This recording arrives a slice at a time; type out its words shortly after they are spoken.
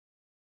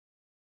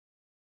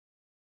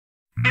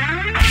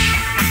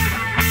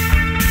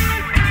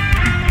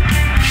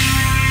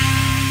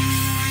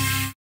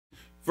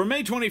For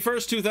May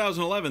 21st,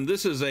 2011,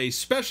 this is a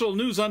special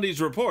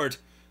NewsUndies report,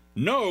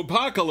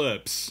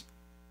 No-pocalypse.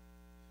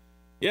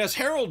 Yes,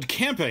 Harold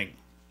Camping,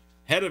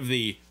 head of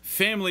the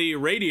family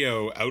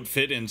radio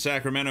outfit in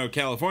Sacramento,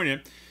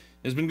 California,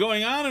 has been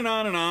going on and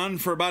on and on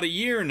for about a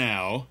year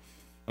now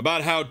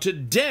about how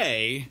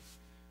today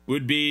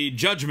would be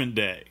Judgment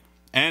Day,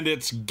 and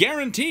it's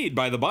guaranteed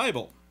by the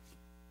Bible.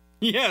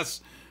 Yes,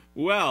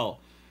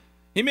 well,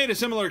 he made a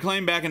similar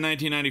claim back in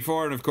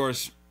 1994, and of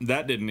course,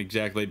 that didn't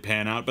exactly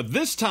pan out. But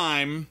this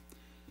time,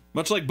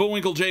 much like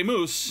Bullwinkle J.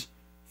 Moose,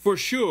 for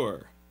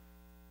sure.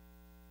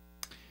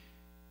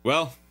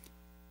 Well,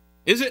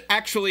 is it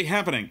actually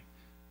happening?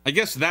 I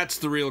guess that's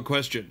the real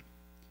question.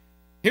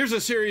 Here's a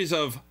series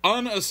of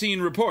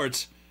on-a-scene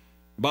reports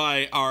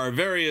by our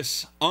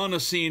various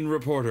on-a-scene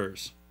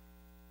reporters.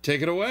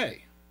 Take it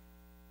away.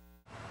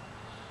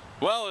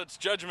 Well, it's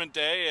Judgment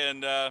Day,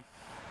 and it's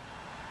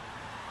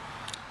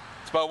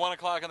about 1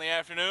 o'clock in the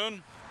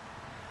afternoon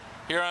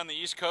here on the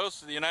East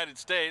Coast of the United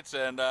States,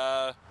 and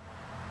well,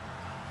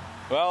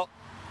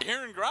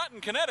 here in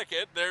Groton,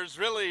 Connecticut, there's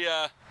really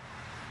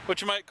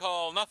what you might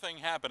call nothing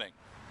happening.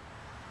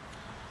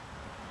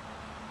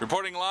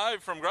 Reporting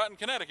live from Groton,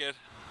 Connecticut,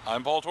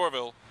 I'm Paul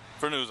Torville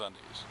for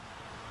NewsUndies.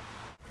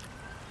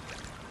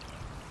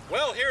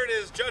 Well, here it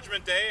is,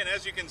 Judgment Day, and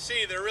as you can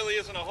see, there really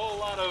isn't a whole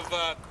lot of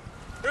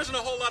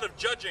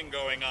judging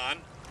going on.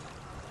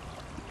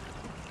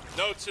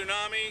 No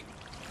tsunami.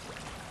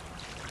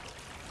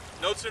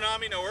 No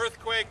tsunami, no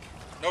earthquake,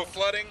 no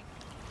flooding.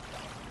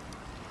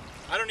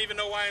 I don't even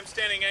know why I'm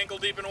standing ankle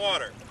deep in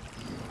water.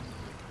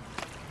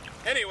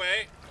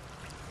 Anyway,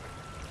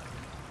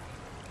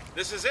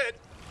 this is it.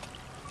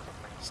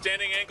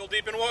 Standing ankle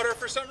deep in water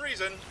for some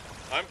reason.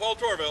 I'm Paul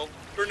Torville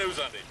for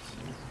NewsUndies.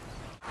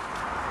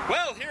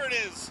 Well, here it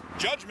is,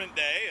 Judgment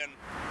Day, and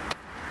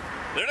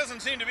there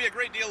doesn't seem to be a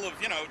great deal of,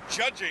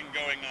 judging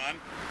going on.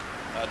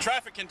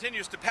 Traffic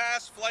continues to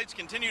pass, flights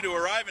continue to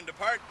arrive and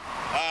depart.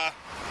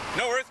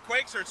 No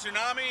earthquakes or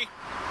tsunami.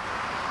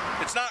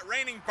 It's not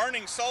raining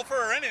burning sulfur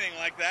or anything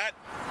like that.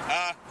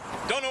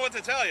 Don't know what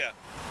to tell you.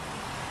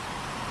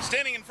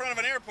 Standing in front of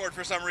an airport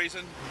for some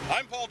reason,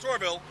 I'm Paul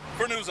Torville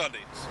for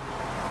NewsUndies.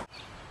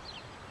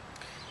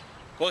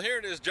 Well, here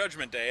it is,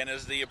 Judgment Day, and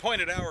as the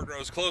appointed hour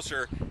grows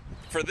closer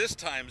for this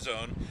time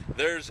zone,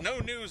 there's no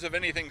news of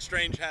anything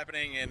strange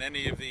happening in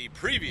any of the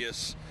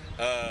previous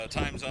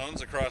time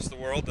zones across the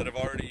world that have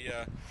already,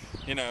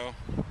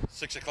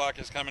 6 o'clock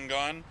has come and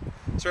gone,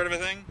 sort of a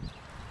thing.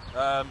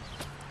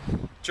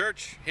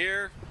 Church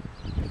here,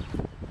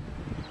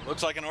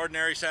 looks like an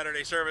ordinary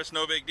Saturday service,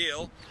 no big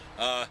deal.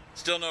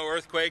 Still no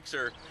earthquakes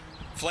or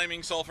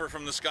flaming sulfur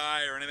from the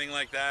sky or anything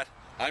like that.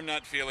 I'm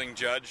not feeling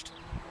judged.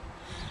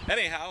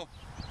 Anyhow,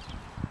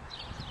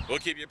 we'll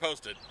keep you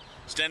posted.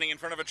 Standing in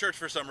front of a church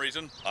for some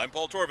reason, I'm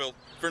Paul Torville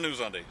for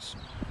NewsUndies.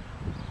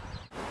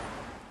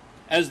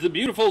 As the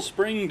beautiful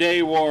spring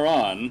day wore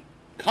on,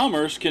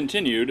 commerce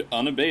continued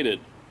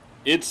unabated.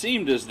 It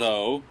seemed as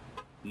though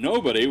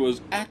nobody was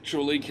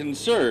actually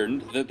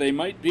concerned that they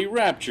might be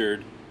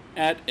raptured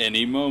at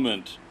any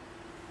moment.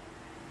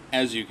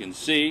 As you can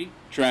see,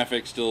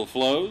 traffic still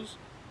flows,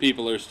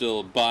 people are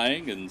still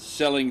buying and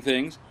selling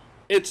things.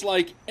 It's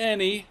like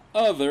any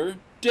other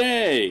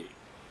day.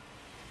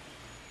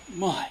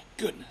 My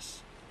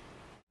goodness.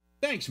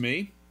 Thanks,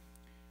 me.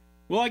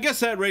 Well, I guess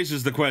that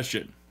raises the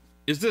question.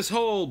 Is this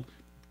whole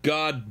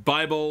God,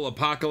 Bible,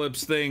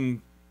 apocalypse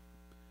thing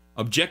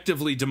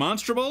objectively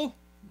demonstrable?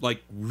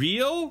 Like,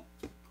 real?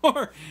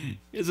 Or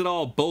is it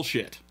all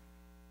bullshit?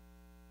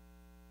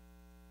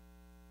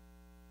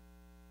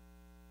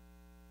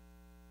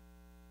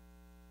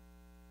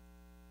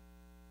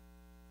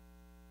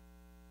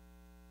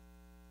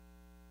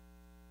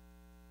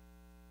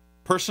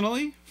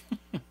 Personally,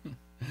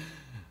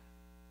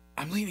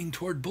 I'm leaning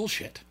toward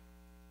bullshit.